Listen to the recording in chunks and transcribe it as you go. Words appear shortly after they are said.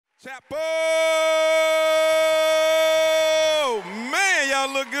Chapel! Man,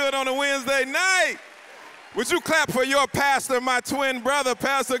 y'all look good on a Wednesday night. Would you clap for your pastor, my twin brother,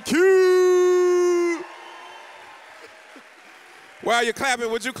 Pastor Q? While you're clapping,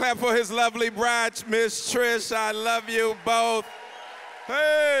 would you clap for his lovely bride, Miss Trish? I love you both.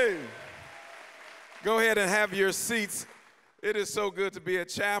 Hey! Go ahead and have your seats. It is so good to be at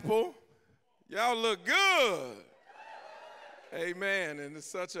chapel. Y'all look good. Amen. And it's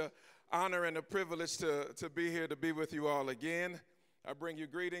such an honor and a privilege to be here to be with you all again. I bring you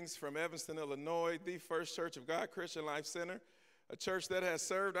greetings from Evanston, Illinois, the First Church of God Christian Life Center, a church that has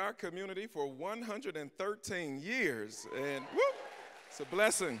served our community for 113 years. And woo, it's a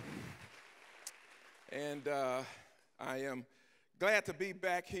blessing. And I am glad to be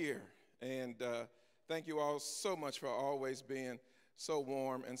back here. And thank you all so much for always being so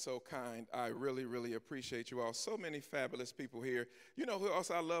warm and so kind. I really, really appreciate you all. So many fabulous people here. You know who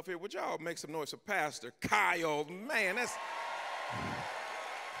else I love here? Would y'all make some noise for Pastor Kyle? Man, that's...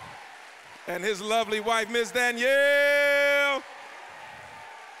 And his lovely wife, Miss Danielle.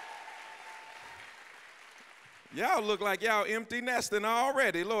 Y'all look like y'all empty nesting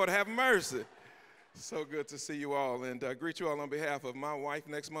already. Lord, have mercy. So good to see you all. And greet you all on behalf of my wife.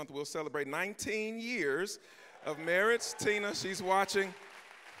 Next month, we'll celebrate 19 years of marriage. Tina, she's watching.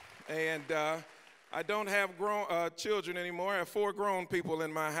 And I don't have grown children anymore. I have 4 grown people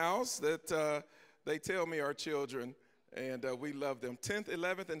in my house that they tell me are children. And we love them. 10th,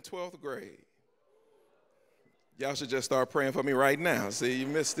 11th, and 12th grade. Y'all should just start praying for me right now. See, you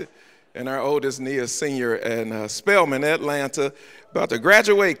missed it. And our oldest, Nia, senior in Spelman, Atlanta, about to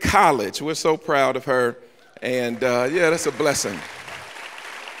graduate college. We're so proud of her. And yeah, that's a blessing.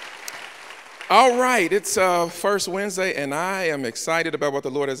 All right, it's First Wednesday, and I am excited about what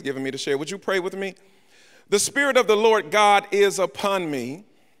the Lord has given me to share. Would you pray with me? The Spirit of the Lord God is upon me,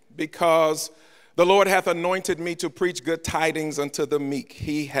 because the Lord hath anointed me to preach good tidings unto the meek.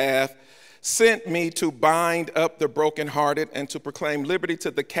 He hath sent me to bind up the brokenhearted and to proclaim liberty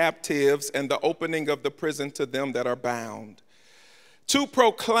to the captives and the opening of the prison to them that are bound, to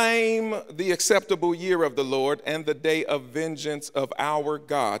proclaim the acceptable year of the Lord and the day of vengeance of our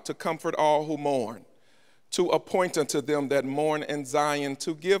God, to comfort all who mourn, to appoint unto them that mourn in Zion,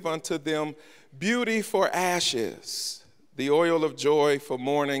 to give unto them beauty for ashes, the oil of joy for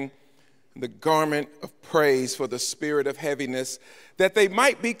mourning, the garment of praise for the spirit of heaviness, that they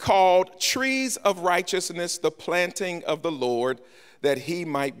might be called trees of righteousness, the planting of the Lord, that he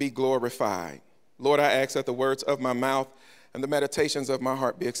might be glorified. Lord, I ask that the words of my mouth and the meditations of my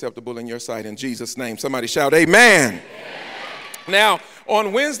heart be acceptable in your sight. In Jesus' name, somebody shout, amen. Amen. Now,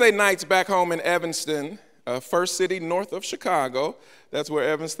 on Wednesday nights back home in Evanston, first city north of Chicago, that's where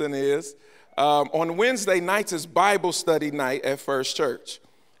Evanston is, on Wednesday nights is Bible study night at First Church.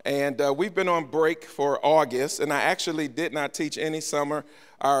 And we've been on break for August, and I actually did not teach any summer.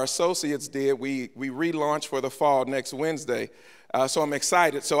 Our associates did. We relaunch for the fall next Wednesday, so I'm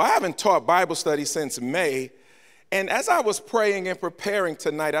excited. So I haven't taught Bible study since May, and as I was praying and preparing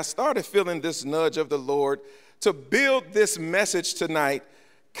tonight, I started feeling this nudge of the Lord to build this message tonight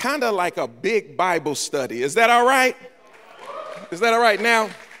kind of like a big Bible study. Is that all right? Is that all right? Now,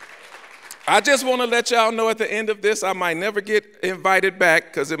 I just want to let y'all know at the end of this, I might never get invited back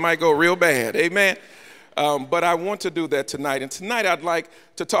because it might go real bad. Amen. But I want to do that tonight. And tonight I'd like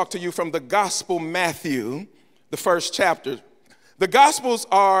to talk to you from the Gospel Matthew, the first chapter. The Gospels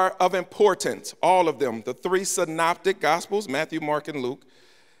are of importance, all of them. The 3 synoptic Gospels, Matthew, Mark, and Luke.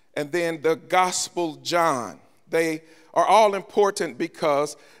 And then the Gospel John. They are all important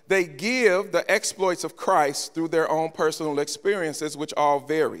because they give the exploits of Christ through their own personal experiences, which all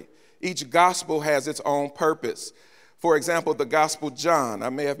vary. Each gospel has its own purpose. For example, the Gospel John, I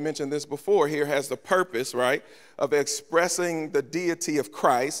may have mentioned this before, here has the purpose, right, of expressing the deity of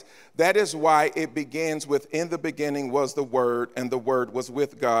Christ. That is why it begins with, in the beginning was the Word, and the Word was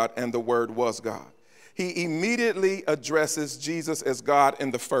with God, and the Word was God. He immediately addresses Jesus as God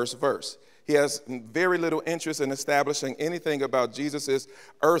in the first verse. He has very little interest in establishing anything about Jesus'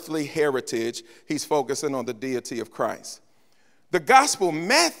 earthly heritage. He's focusing on the deity of Christ. The Gospel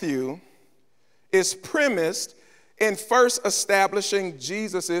Matthew is premised in first establishing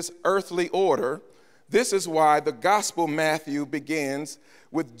Jesus' earthly order. This is why the Gospel Matthew begins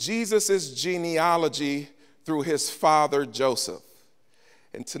with Jesus' genealogy through his father Joseph.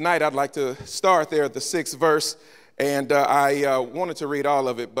 And tonight I'd like to start there at the 6th verse. And I wanted to read all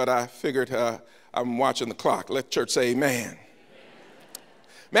of it, but I figured I'm watching the clock. Let church say amen. Amen.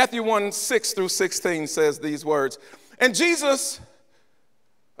 Matthew 1:6 through 16 says these words. And Jesse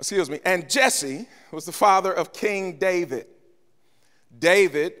was the father of King David.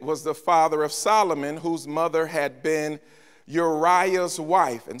 David was the father of Solomon, whose mother had been Uriah's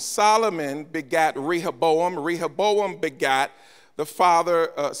wife. And Solomon begat Rehoboam. Rehoboam begat the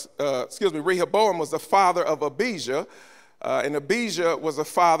father, Rehoboam was the father of Abijah, and Abijah was the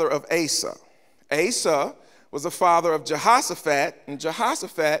father of Asa. Asa was the father of Jehoshaphat, and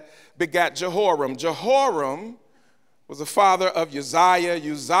Jehoshaphat begat Jehoram. Jehoram was the father of Uzziah.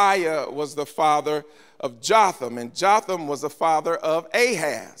 Uzziah was the father of Jotham, and Jotham was the father of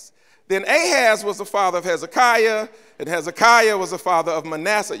Ahaz. Then Ahaz was the father of Hezekiah, and Hezekiah was the father of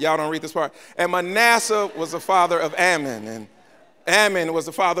Manasseh. Y'all don't read this part. And Manasseh was the father of Ammon, and Ammon was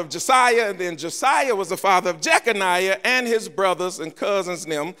the father of Josiah, and then Josiah was the father of Jeconiah and his brothers and cousins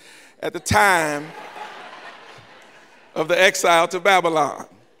them at the time of the exile to Babylon.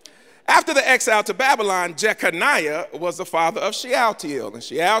 After the exile to Babylon, Jeconiah was the father of Shealtiel, and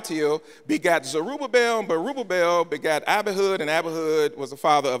Shealtiel begat Zerubbabel, and Zerubbabel begat Abihud, and Abihud was the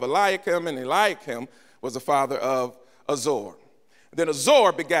father of Eliakim, and Eliakim was the father of Azor. Then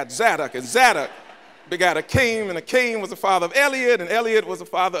Azor begat Zadok, and Zadok begat Akim, and Akim was the father of Eliud, and Eliud was the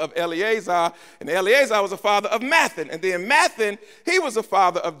father of Eleazar, and Eleazar was the father of Mathan, and then Mathan, he was the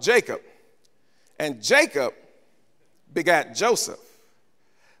father of Jacob, and Jacob begat Joseph,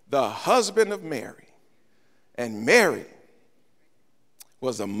 the husband of Mary, and Mary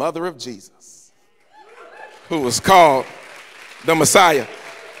was the mother of Jesus, who was called the Messiah.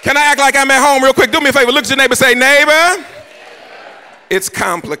 Can I act like I'm at home real quick? Do me a favor, look at your neighbor, say, neighbor. It's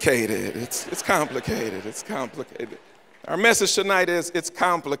complicated. It's complicated. It's complicated. Our message tonight is it's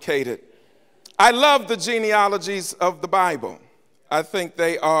complicated. I love the genealogies of the Bible. I think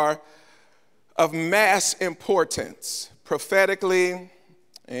they are of mass importance, prophetically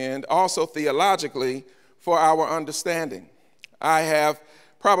and also theologically for our understanding. I have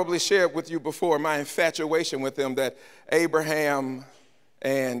probably shared with you before my infatuation with them that Abraham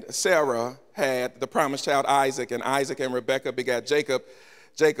and Sarah had the promised child Isaac, and Isaac and Rebekah begat Jacob.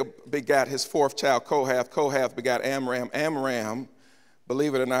 Jacob begat his fourth child Kohath. Kohath begat Amram. Amram,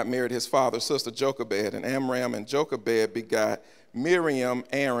 believe it or not, married his father's sister Jochebed, and Amram and Jochebed begat Miriam,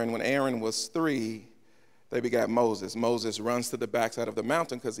 Aaron. When Aaron was 3, they begat Moses. Moses runs to the backside of the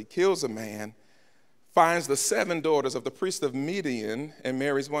mountain because he kills a man, finds the 7 daughters of the priest of Midian, and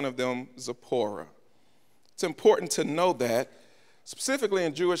marries one of them, Zipporah. It's important to know that, specifically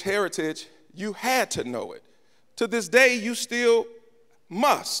in Jewish heritage, you had to know it. To this day, you still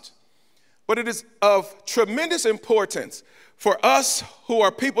must. But it is of tremendous importance for us who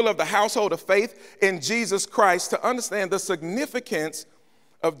are people of the household of faith in Jesus Christ to understand the significance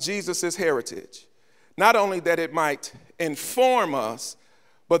of Jesus' heritage. Not only that it might inform us,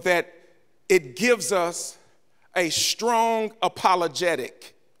 but that it gives us a strong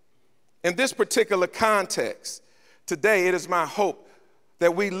apologetic. In this particular context, today it is my hope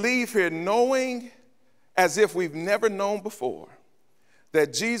that we leave here knowing, as if we've never known before,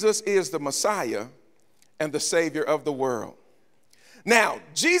 that Jesus is the Messiah and the Savior of the world. Now,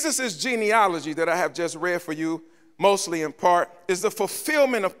 Jesus' genealogy that I have just read for you, mostly in part, is the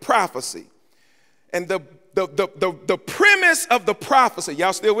fulfillment of prophecy. And the premise of the prophecy,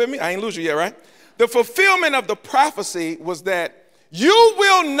 y'all still with me? I ain't lose you yet, right? The fulfillment of the prophecy was that you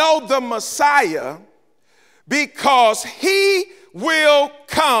will know the Messiah because he will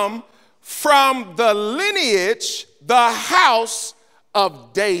come from the lineage, the house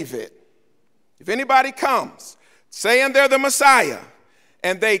of David. If anybody comes saying they're the Messiah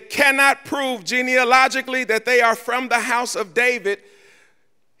and they cannot prove genealogically that they are from the house of David,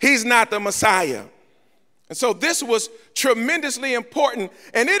 he's not the Messiah. And so this was tremendously important,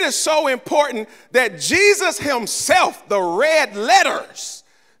 and it is so important that Jesus himself, the red letters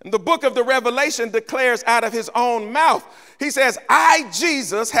in the book of the Revelation, declares out of his own mouth. He says, I,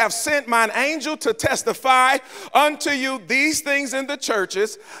 Jesus, have sent mine angel to testify unto you these things in the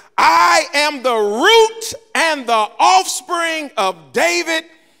churches. I am the root and the offspring of David.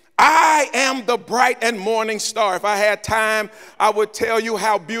 I am the bright and morning star. If I had time, I would tell you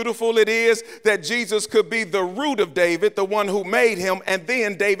how beautiful it is that Jesus could be the root of David, the one who made him, and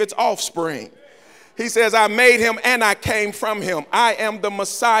then David's offspring. He says, I made him and I came from him. I am the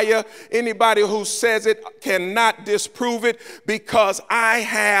Messiah. Anybody who says it cannot disprove it because I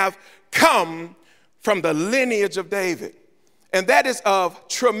have come from the lineage of David. And that is of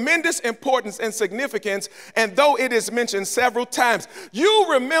tremendous importance and significance. And though it is mentioned several times, you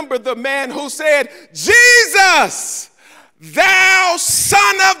remember the man who said, Jesus, thou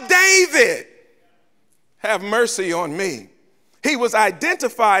son of David, have mercy on me. He was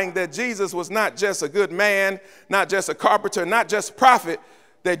identifying that Jesus was not just a good man, not just a carpenter, not just prophet,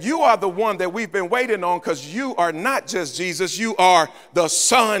 that you are the one that we've been waiting on, because you are not just Jesus, you are the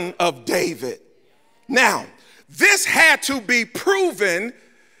Son of David. Now, this had to be proven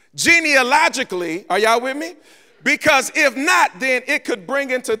genealogically. Are y'all with me? Because if not, then it could bring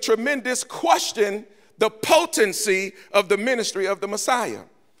into tremendous question the potency of the ministry of the Messiah.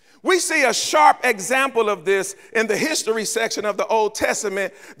 We see a sharp example of this in the history section of the Old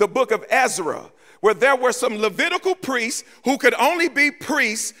Testament, the book of Ezra, where there were some Levitical priests who could only be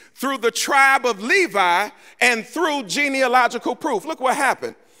priests through the tribe of Levi and through genealogical proof. Look what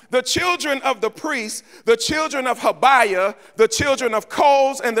happened. The children of the priests, the children of Habiah, the children of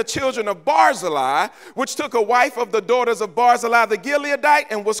Koz, and the children of Barzillai, which took a wife of the daughters of Barzillai the Gileadite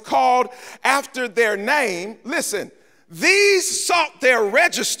and was called after their name. Listen, these sought their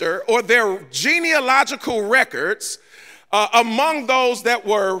register or their genealogical records among those that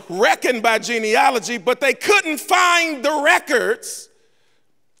were reckoned by genealogy, but they couldn't find the records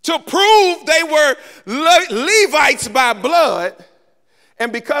to prove they were Levites by blood.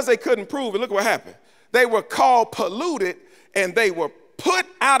 And because they couldn't prove it, look what happened. They were called polluted, and they were put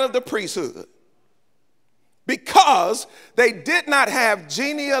out of the priesthood. Because they did not have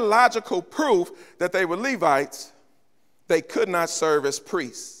genealogical proof that they were Levites, they could not serve as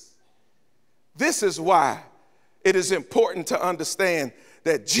priests. This is why it is important to understand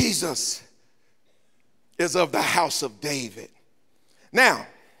that Jesus is of the house of David. Now,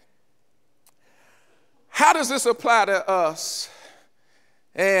 how does this apply to us?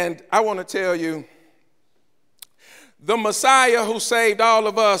 And I want to tell you, the Messiah who saved all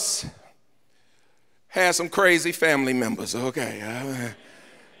of us has some crazy family members, okay?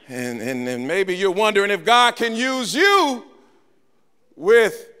 And maybe you're wondering if God can use you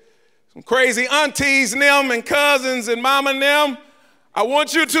with some crazy aunties and them and cousins and mama and them. I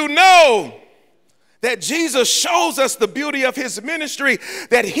want you to know that Jesus shows us the beauty of his ministry,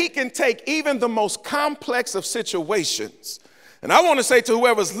 that he can take even the most complex of situations. And I want to say to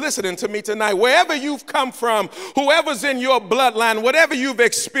whoever's listening to me tonight, wherever you've come from, whoever's in your bloodline, whatever you've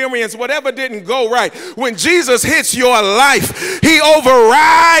experienced, whatever didn't go right, when Jesus hits your life, he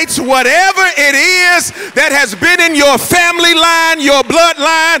overrides whatever it is that has been in your family line, your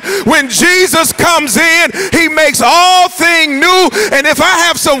bloodline. When Jesus comes in, he makes all things new. And if I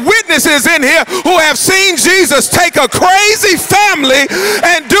have some witnesses in here who have seen Jesus take a crazy family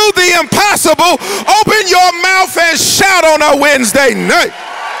and do the impossible, open your mouth and shout on a Wednesday night.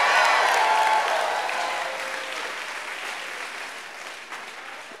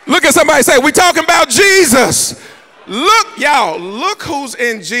 Look at somebody, say, we talking about Jesus. Look, y'all, look who's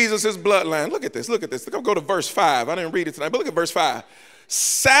in Jesus' bloodline. Look at this, look at this. Let's go to verse 5. I didn't read it tonight, but look at verse 5.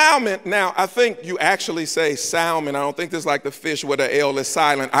 Salmon, now I think you actually say salmon. I don't think this is like the fish where the L is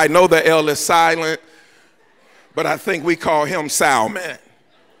silent. I know the L is silent, but I think we call him Salmon.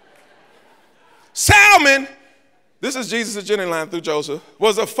 Salmon, this is Jesus' genealogy line through Joseph,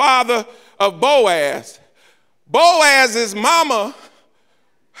 was a father of Boaz. Boaz's mama,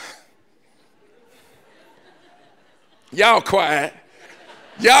 y'all quiet.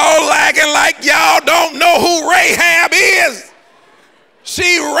 Y'all lagging like y'all don't know who Rahab is.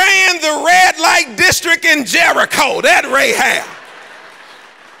 She ran the red light district in Jericho, that Rahab.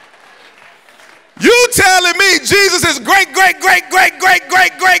 You telling me Jesus'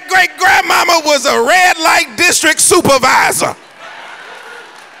 great-great-great-great-great-great-great-grandmama was a red light district supervisor?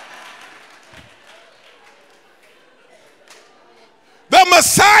 The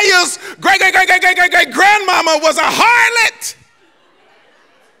Messiah's great-great-great-great-great-grandmama was a harlot.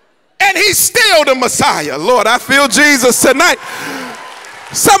 And he's still the Messiah. Lord, I feel Jesus tonight.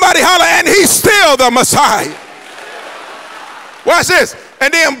 Somebody holler, and he's still the Messiah. Watch this.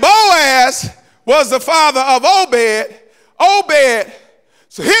 And then Boaz was the father of Obed. Obed,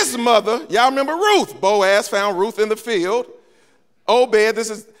 so his mother, y'all remember Ruth. Boaz found Ruth in the field. Ruth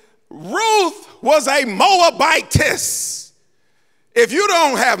was a Moabitess. If you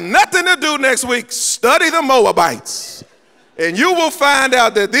don't have nothing to do next week, study the Moabites. And you will find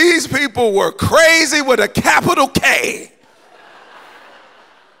out that these people were crazy with a capital K.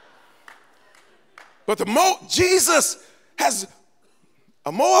 But Jesus has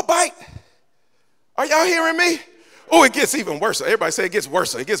a Moabite. Are y'all hearing me? Oh, it gets even worse. Everybody say it gets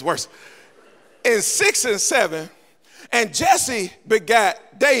worse. It gets worse. In 6 and 7, and Jesse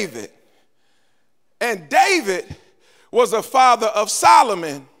begat David. And David was a father of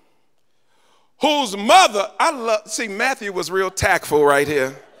Solomon, whose mother, see, Matthew was real tactful right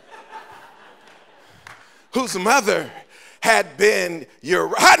here. Whose mother had been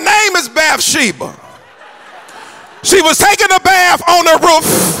her name is Bathsheba. She was taking a bath on the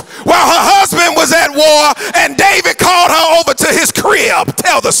roof while her husband was at war, and David called her over to his crib.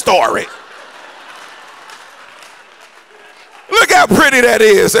 Tell the story. Look how pretty that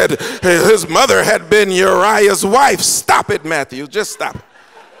is. That his mother had been Uriah's wife. Stop it, Matthew. Just stop it.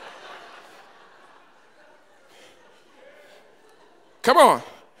 Come on.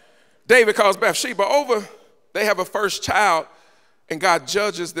 David calls Bathsheba over. They have a first child, and God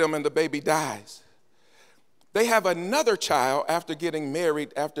judges them, and the baby dies. They have another child after getting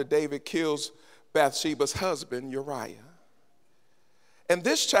married, after David kills Bathsheba's husband, Uriah. And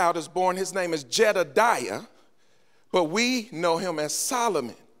this child is born. His name is Jedediah, but we know him as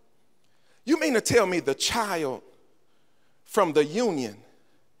Solomon. You mean to tell me the child from the union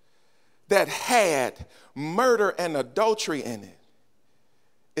that had murder and adultery in it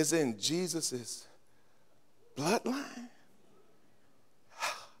is in Jesus's bloodline?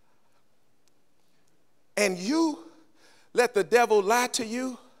 And you let the devil lie to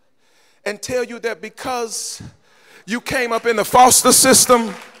you and tell you that because you came up in the foster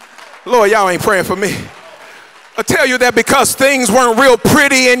system, Lord, y'all ain't praying for me. I tell you that because things weren't real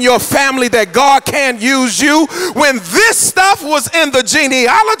pretty in your family, that God can't use you when this stuff was in the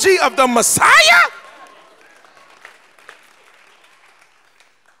genealogy of the Messiah?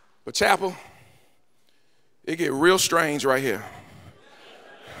 But chapel, it get real strange right here.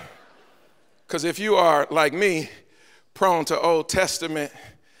 Because if you are, like me, prone to Old Testament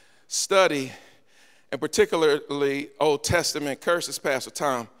study, and particularly Old Testament curses, Pastor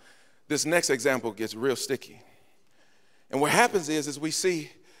Tom, this next example gets real sticky. And what happens is we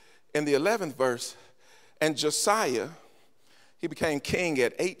see in the 11th verse, and Josiah, he became king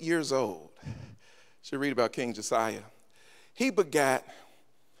at 8 years old. You should read about King Josiah. He begat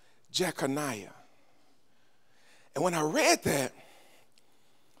Jeconiah. And when I read that,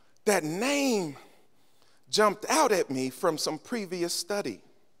 that name jumped out at me from some previous study.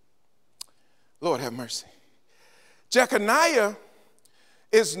 Lord have mercy. Jeconiah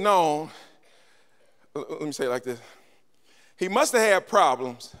is known, let me say it like this. He must have had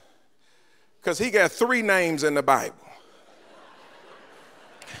problems because he got 3 names in the Bible.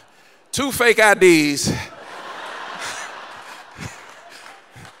 2 fake IDs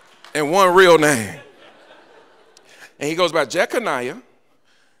and 1 real name. And he goes by Jeconiah.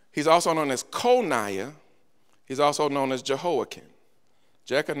 He's also known as Coniah. He's also known as Jehoiakim.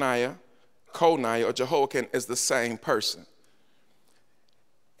 Jeconiah, Coniah, or Jehoiakim is the same person.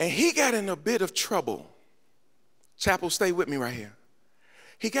 And he got in a bit of trouble. Chapel, stay with me right here.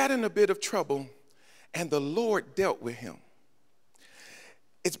 He got in a bit of trouble, and the Lord dealt with him.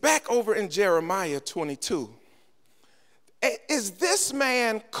 It's back over in Jeremiah 22. Is this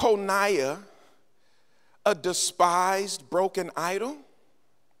man Coniah a despised, broken idol?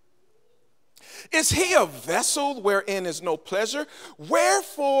 Is he a vessel wherein is no pleasure?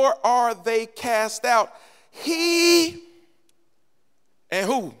 Wherefore are they cast out? He and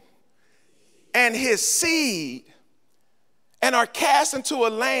who? And his seed, and are cast into a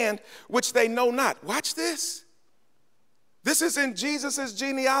land which they know not. Watch this. This is in Jesus'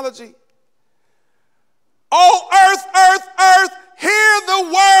 genealogy. O earth, earth, earth, hear the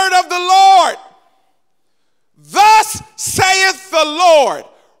word of the Lord. Thus saith the Lord,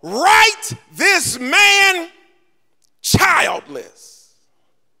 write this man childless,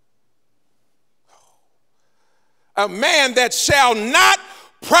 a man that shall not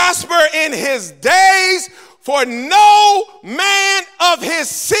prosper in his days, for no man of his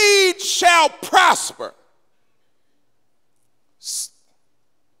seed shall prosper.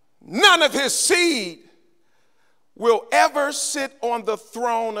 None of his seed will ever sit on the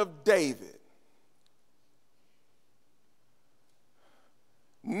throne of David.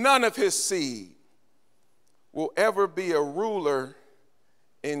 None of his seed will ever be a ruler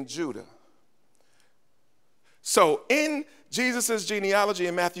in Judah. So in Jesus' genealogy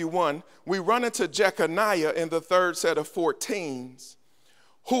in Matthew 1, we run into Jeconiah in the 3rd set of 14s,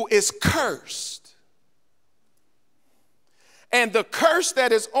 who is cursed. And the curse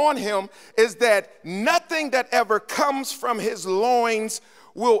that is on him is that nothing that ever comes from his loins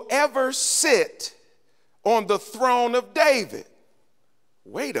will ever sit on the throne of David.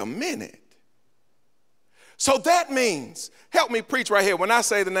 Wait a minute. So that means, help me preach right here. When I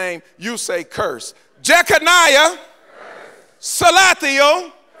say the name, you say curse. Jeconiah,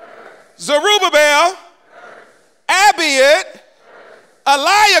 Salathiel, Zerubbabel, Abiud,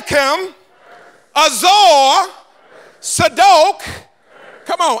 Eliakim, Azor, Sadok,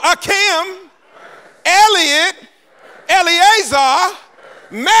 come on, Akim, Eliud, Eleazar,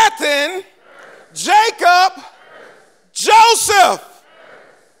 Mathan, Jacob, Joseph.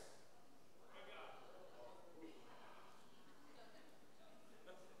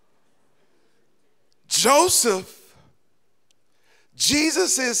 Joseph,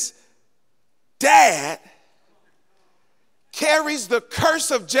 Jesus' dad, carries the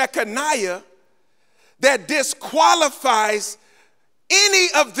curse of Jeconiah that disqualifies any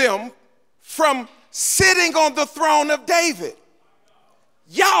of them from sitting on the throne of David.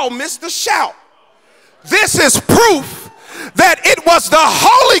 Y'all missed the shout. This is proof that it was the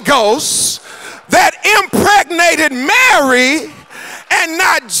Holy Ghost that impregnated Mary and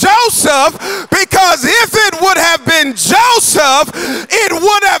not Joseph, because if it would have been Joseph, it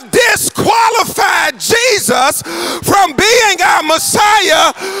would have disqualified Jesus from being our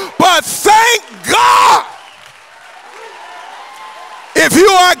Messiah. But thank God, if you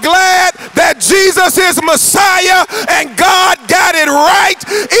are glad that Jesus is Messiah and God got it right,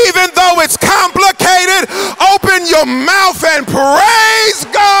 even though it's complicated, open your mouth and praise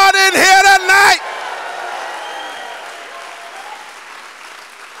God in here tonight.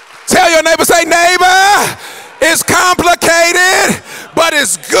 Tell your neighbor, say, neighbor, it's complicated, but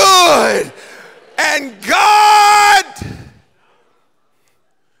it's good. And God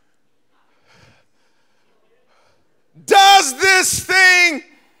does this thing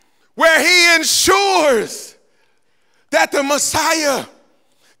where he ensures that the Messiah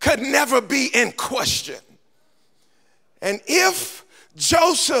could never be in question. And if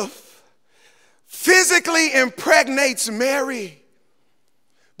Joseph physically impregnates Mary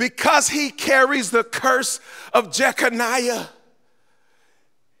because he carries the curse of Jeconiah,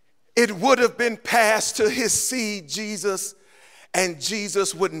 it would have been passed to his seed, Jesus, and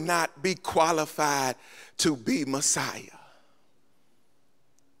Jesus would not be qualified to be Messiah.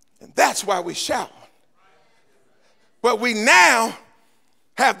 And that's why we shout. But we now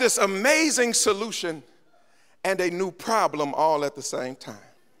have this amazing solution and a new problem all at the same time.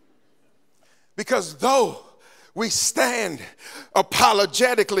 Because though we stand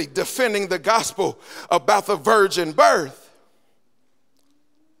apologetically defending the gospel about the virgin birth,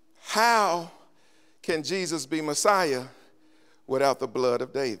 how can Jesus be Messiah without the blood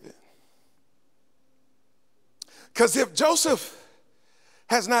of David? Because if Joseph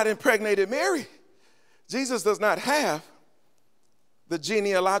has not impregnated Mary, Jesus does not have the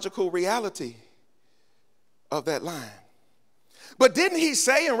genealogical reality of that line. But didn't he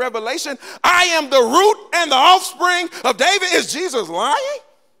say in Revelation, I am the root and the offspring of David? Is Jesus lying?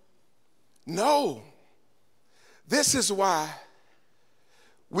 No. This is why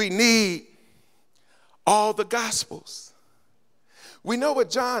we need all the gospels. We know what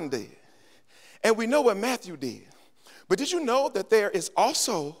John did, and we know what Matthew did. But did you know that there is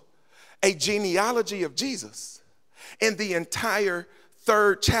also a genealogy of Jesus in the entire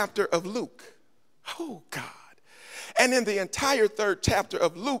 3rd chapter of Luke? Oh, God. And in the entire 3rd chapter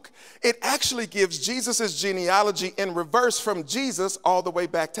of Luke, it actually gives Jesus' genealogy in reverse from Jesus all the way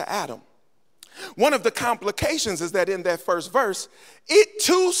back to Adam. One of the complications is that in that first verse, it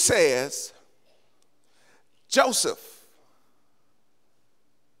too says Joseph.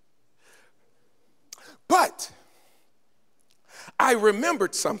 But I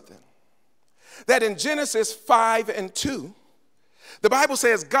remembered something, that in Genesis 5:2, the Bible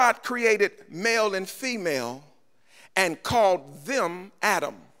says God created male and female and called them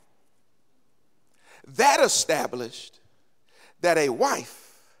Adam. That established that a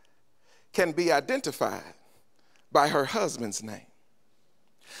wife can be identified by her husband's name.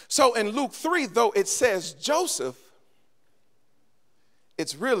 So in Luke 3, though it says Joseph,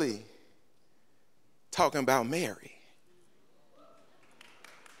 it's really talking about Mary.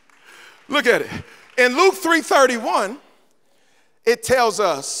 Look at it. In Luke 3:31, it tells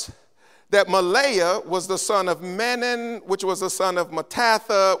us that Malaiah was the son of Menon, which was the son of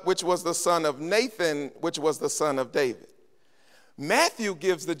Mattatha, which was the son of Nathan, which was the son of David. Matthew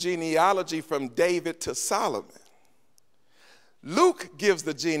gives the genealogy from David to Solomon. Luke gives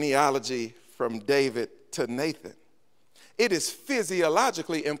the genealogy from David to Nathan. It is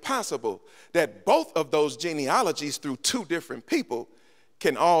physiologically impossible that both of those genealogies through two different people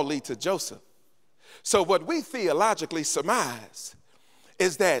can all lead to Joseph. So what we theologically surmise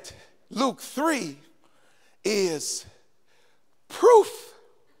is that Luke 3 is proof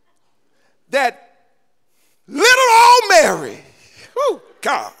that little old Mary, oh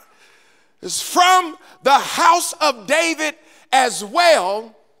God, is from the house of David as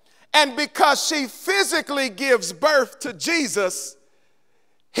well. And because she physically gives birth to Jesus,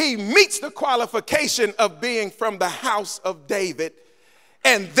 he meets the qualification of being from the house of David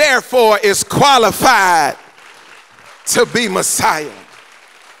and therefore is qualified to be Messiah.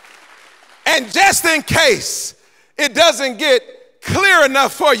 And just in case it doesn't get clear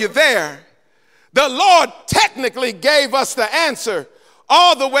enough for you there, the Lord technically gave us the answer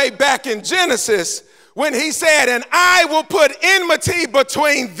all the way back in Genesis when he said, and I will put enmity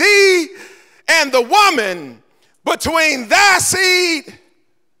between thee and the woman, between thy seed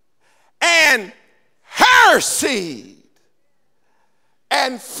and her seed.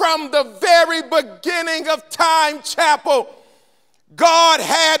 And from the very beginning of Time Chapel, God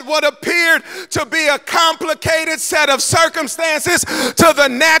had what appeared to be a complicated set of circumstances to the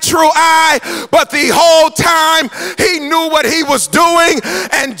natural eye, but the whole time he knew what he was doing.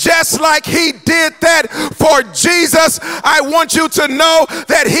 And just like he did that for Jesus, I want you to know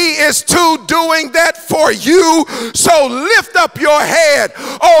that he is too doing that for you. So lift up your head,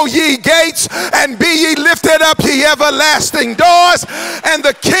 O ye gates, and be ye lifted up, ye everlasting doors, and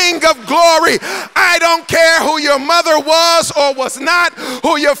the King of glory. I don't care who your mother was or was not,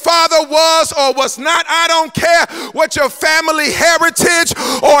 who your father was or was not. I don't care what your family heritage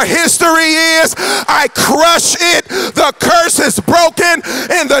or history is. I crush it. The curse is broken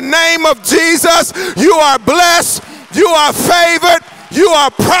in the name of Jesus. You are blessed. You are favored. You are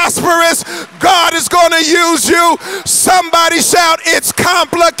prosperous. God is going to use you. Somebody shout, it's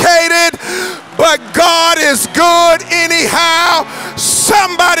complicated, but God is good anyhow.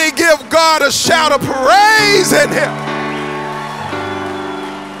 Somebody give God a shout of praise in here.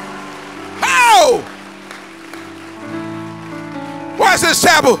 How? Watch this,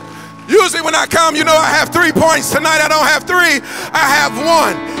 chapel. Usually when I come, you know I have 3 points. Tonight I don't have 3. I have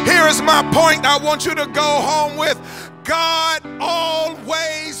 1. Here is my point I want you to go home with. God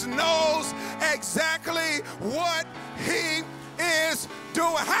always knows exactly what he is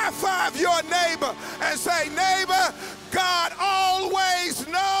doing. High five your neighbor and say, neighbor, God always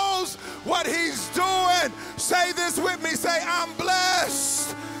knows what he's doing. Say this with me. Say, I'm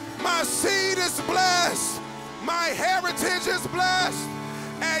blessed. My seed is blessed. My heritage is blessed.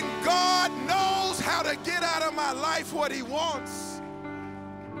 And God knows how to get out of my life what he wants.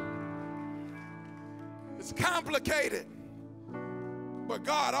 It's complicated, but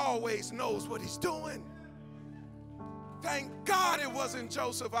God always knows what he's doing. Thank God it wasn't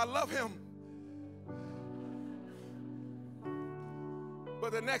Joseph. I love him.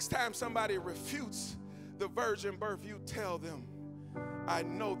 But the next time somebody refutes the virgin birth, you tell them, I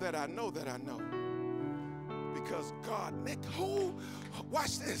know that I know that I know. Because God,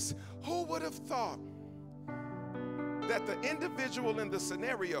 watch this, who would have thought that the individual in the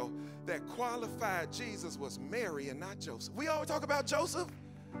scenario that qualified Jesus was Mary and not Joseph? We always talk about Joseph.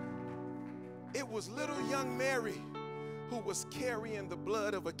 It was little young Mary who was carrying the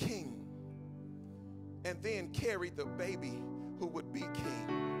blood of a king and then carried the baby who would be king.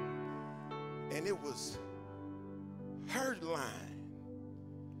 And it was her line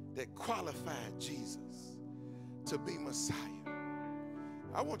that qualified Jesus to be Messiah.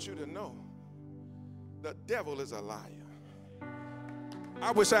 I want you to know the devil is a liar.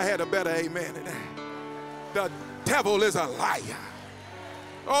 I wish I had a better amen than that. The devil is a liar.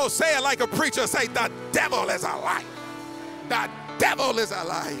 Oh, say it like a preacher. Say, the devil is a liar. The devil is a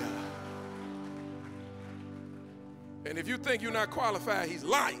liar. And if you think you're not qualified, he's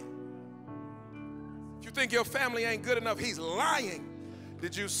lying. If you think your family ain't good enough, he's lying.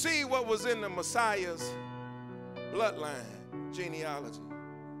 Did you see what was in the Messiah's bloodline genealogy?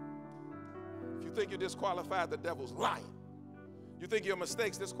 If you think you're disqualified, the devil's lying. You think your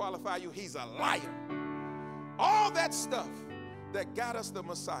mistakes disqualify you, he's a liar. All that stuff that got us the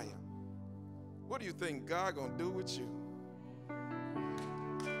Messiah, what do you think God gonna do with you?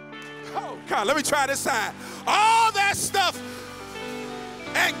 Oh God, let me try this side. All that stuff,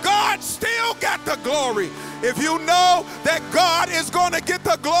 and God still got the glory. If you know that God is going to get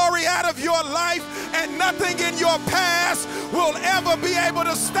the glory out of your life and nothing in your past will ever be able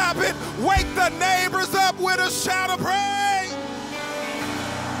to stop it, wake the neighbors up with a shout of praise.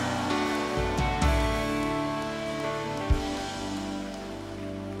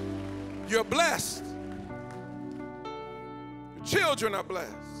 You're blessed. Your children are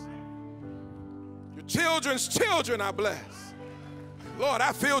blessed. Your children's children are blessed. Lord,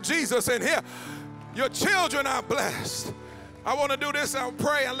 I feel Jesus in here. Your children are blessed. I want to do this. I'll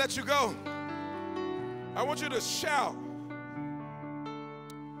pray and let you go. I want you to shout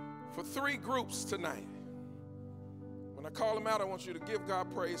for 3 groups tonight. When I call them out, I want you to give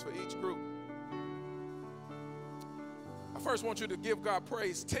God praise for each group. I first want you to give God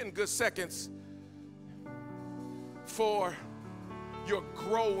praise 10 good seconds for your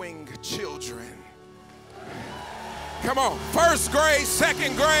growing children. Come on. 1st grade,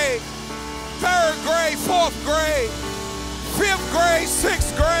 2nd grade, 3rd grade, 4th grade, 5th grade,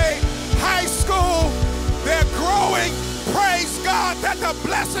 6th grade, high school. They're growing. Praise God that the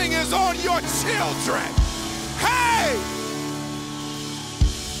blessing is on your children. Hey!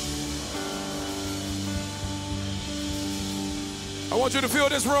 I want you to fill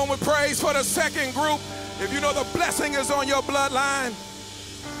this room with praise for the second group. If you know the blessing is on your bloodline,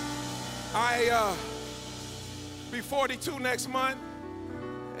 I'll be 42 next month,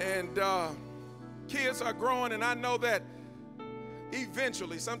 and kids are growing, and I know that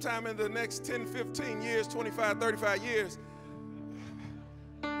eventually, sometime in the next 10, 15 years, 25, 35 years,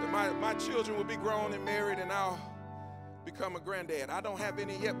 that my children will be grown and married, and I'll become a granddad. I don't have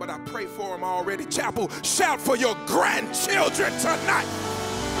any yet, but I pray for them already. Chapel, shout for your grandchildren tonight.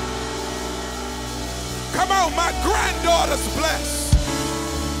 Come on, my granddaughter's blessed.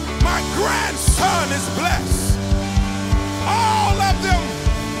 My grandson is blessed. All of them,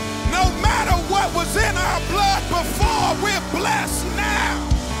 no matter what was in our blood before, we're blessed now.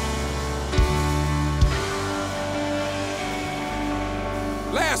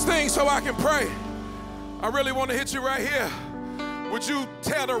 Last thing so I can pray. I really want to hit you right here. Would you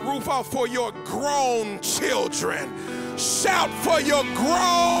tear the roof off for your grown children? Shout for your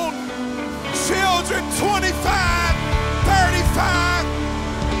grown children, 25, 35.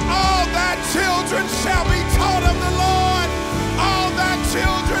 All thy children shall be taught of the Lord. All thy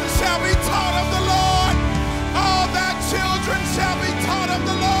children shall be taught of the Lord. All thy children shall be taught of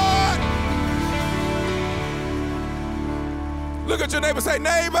the Lord. Look at your neighbor, say,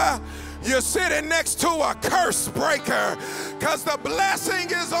 neighbor, you're sitting next to a curse breaker, because the blessing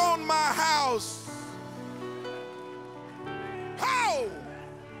is on my house. How?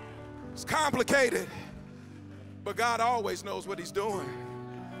 It's complicated, but God always knows what he's doing.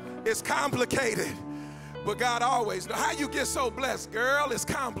 It's complicated, but God always knows. How you get so blessed, girl? It's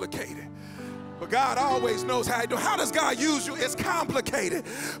complicated, but God always knows how he do. How does God use you? It's complicated,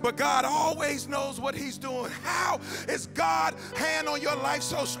 but God always knows what he's doing. How is God's hand on your life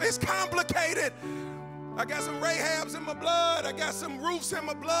so? It's complicated. I got some Rahabs in my blood. I got some Ruths in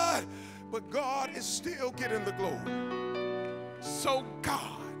my blood, but God is still getting the glory. So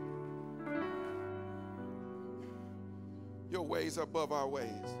God, your ways are above our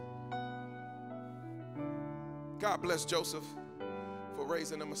ways. God bless Joseph for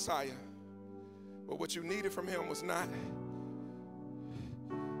raising the Messiah. But what you needed from him was not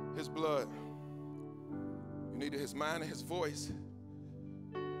his blood. You needed his mind and his voice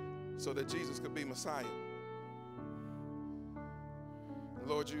so that Jesus could be Messiah. And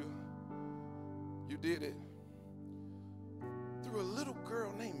Lord, you did it through a little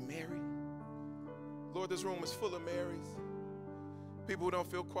girl named Mary. Lord, this room is full of Marys. People who don't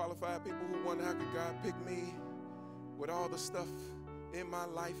feel qualified, people who wonder how could God pick me with all the stuff in my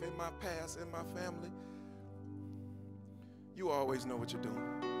life, in my past, in my family. You always know what you're doing.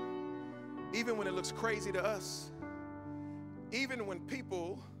 Even when it looks crazy to us, even when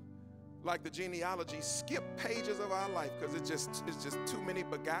people like the genealogy skip pages of our life because it's just too many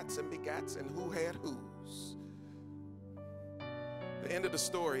begots and begats and who had whose. The end of the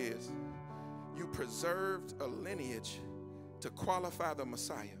story is you preserved a lineage to qualify the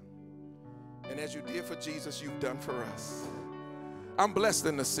Messiah. And as you did for Jesus, you've done for us. I'm blessed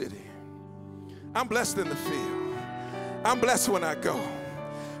in the city. I'm blessed in the field. I'm blessed when I go.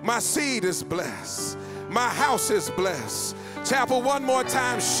 My seed is blessed. My house is blessed. Chapel, one more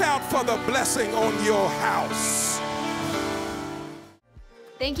time, shout for the blessing on your house.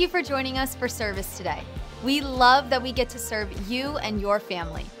 Thank you for joining us for service today. We love that we get to serve you and your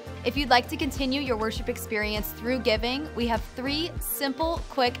family. If you'd like to continue your worship experience through giving, we have 3 simple,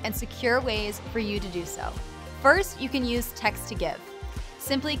 quick, and secure ways for you to do so. First, you can use text to give.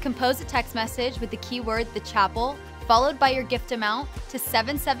 Simply compose a text message with the keyword The Chapel, followed by your gift amount to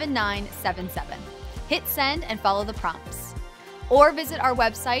 77977. Hit send and follow the prompts. Or visit our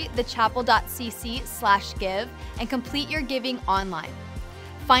website, thechapel.cc/give, and complete your giving online.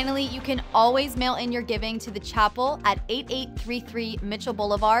 Finally, you can always mail in your giving to the Chapel at 8833 Mitchell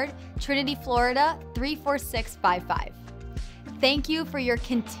Boulevard, Trinity, Florida 34655. Thank you for your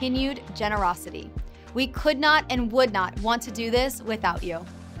continued generosity. We could not and would not want to do this without you.